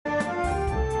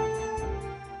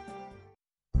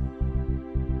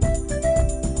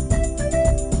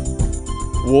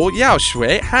我要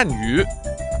学汉语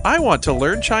I want to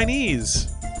learn Chinese.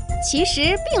 其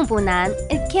实并不难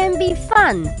It can be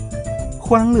fun.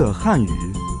 欢乐汉语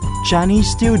Chinese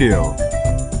Studio。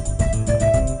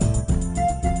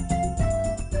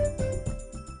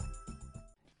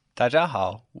大家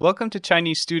好 Welcome to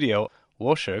Chinese Studio.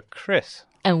 我是 Chris.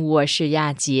 And 我是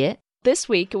亚杰. This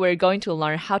week, we're going to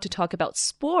learn how to talk about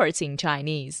sports in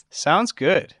Chinese. Sounds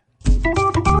good.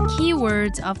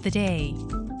 Keywords of the day.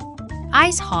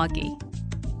 Ice hockey,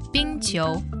 冰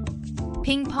球,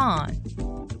 ping pong,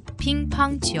 乒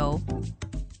乓球,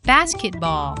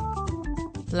 basketball,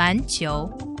 篮球.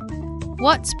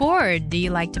 What sport do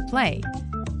you like to play?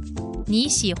 你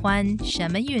喜欢什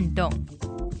么运动?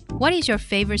 What is your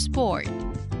favorite sport?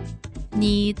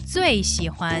 你最喜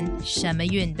欢什么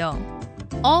运动?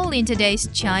 All in today's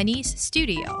Chinese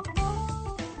studio.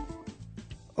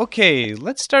 Okay,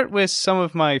 let's start with some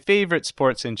of my favorite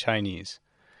sports in Chinese.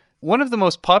 One of the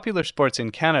most popular sports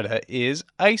in Canada is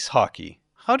ice hockey.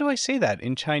 How do I say that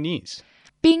in Chinese?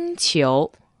 冰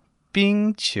球.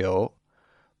 冰球.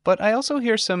 But I also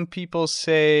hear some people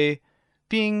say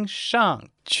冰上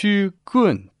曲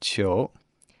棍球.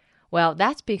 Well,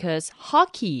 that's because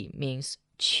hockey means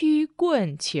曲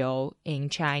棍球 in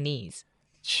Chinese.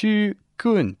 曲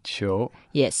棍球.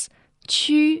 Yes,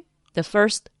 曲, the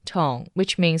first tone,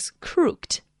 which means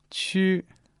crooked. 曲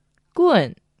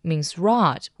棍 means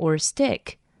rod or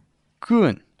stick.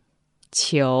 棍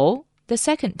球, the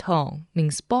second tone,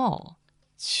 means ball.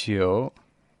 球.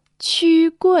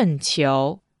 曲棍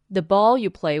球, the ball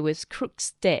you play with crooked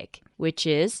stick, which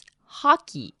is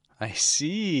hockey. I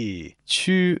see.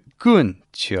 曲棍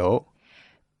球.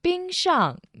 冰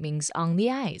上 means on the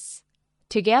ice.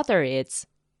 Together it's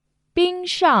冰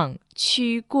上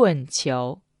曲棍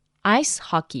球 ice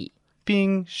hockey.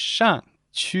 冰上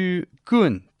曲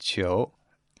棍球.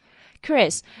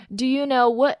 Chris, do you know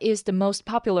what is the most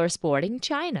popular sport in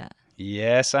China?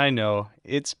 Yes, I know.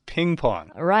 It's ping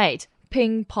pong. Right,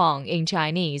 ping pong in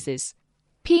Chinese is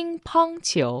乒乓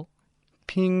球.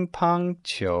 乒乓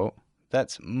球.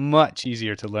 That's much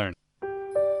easier to learn.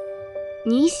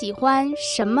 你喜欢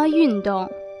什么运动？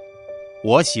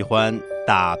我喜欢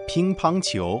打乒乓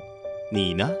球，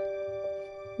你呢？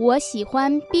我喜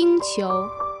欢冰球。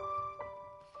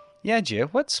 Yeah, Jia,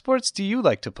 what sports do you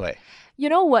like to play? You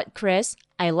know what, Chris?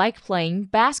 I like playing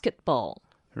basketball.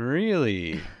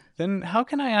 Really? Then how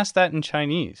can I ask that in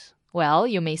Chinese? Well,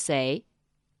 you may say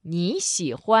你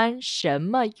喜欢什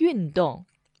么运动？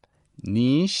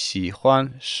你喜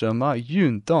欢什么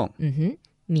运动？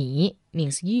你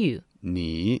means you.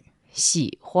 你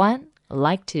喜欢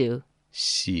like to.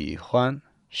 喜欢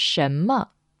什么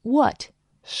what.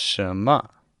 什么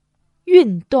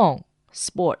运动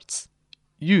sports.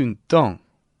 运动？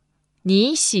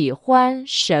你喜欢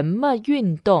什么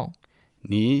运动？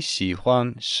你喜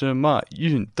欢什么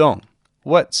运动？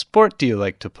 What sport do you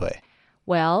like to play?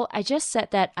 Well, I just said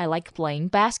that I like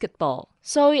playing basketball.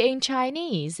 So in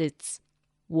Chinese, it's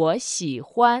我喜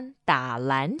欢打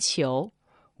篮球。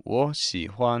我喜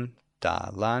欢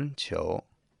打篮球。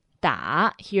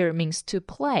打 here means to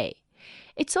play.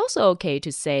 It's also okay to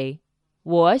say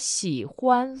我喜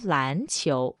欢篮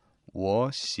球。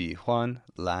我喜欢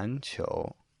篮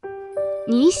球。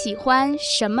你喜欢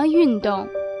什么运动？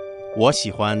我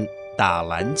喜欢打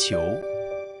篮球。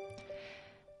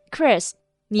Chris,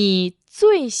 你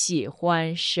最喜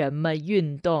欢什么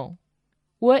运动？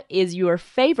 What is your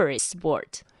favorite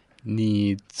sport?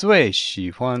 你最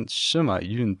喜欢什么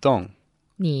运动？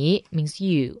你 means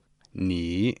you.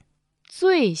 你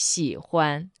最喜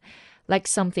欢 like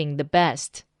something the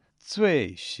best.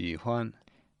 最喜欢。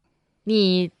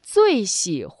你最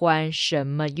喜欢什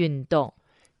么运动？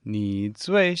你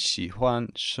最喜欢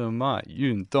什么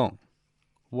运动？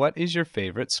 What is your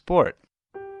favorite sport?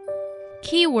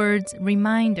 Keywords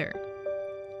reminder.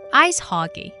 Ice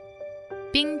hockey,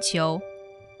 冰球,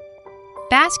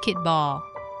 basketball,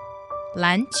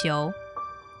 篮球.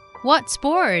 What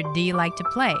sport do you like to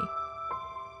play?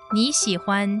 你喜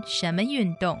欢什么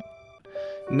运动?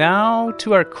 Now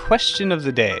to our question of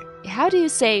the day. How do you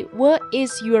say what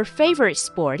is your favorite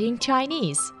sport in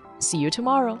Chinese? See you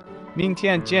tomorrow. 明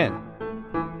天见。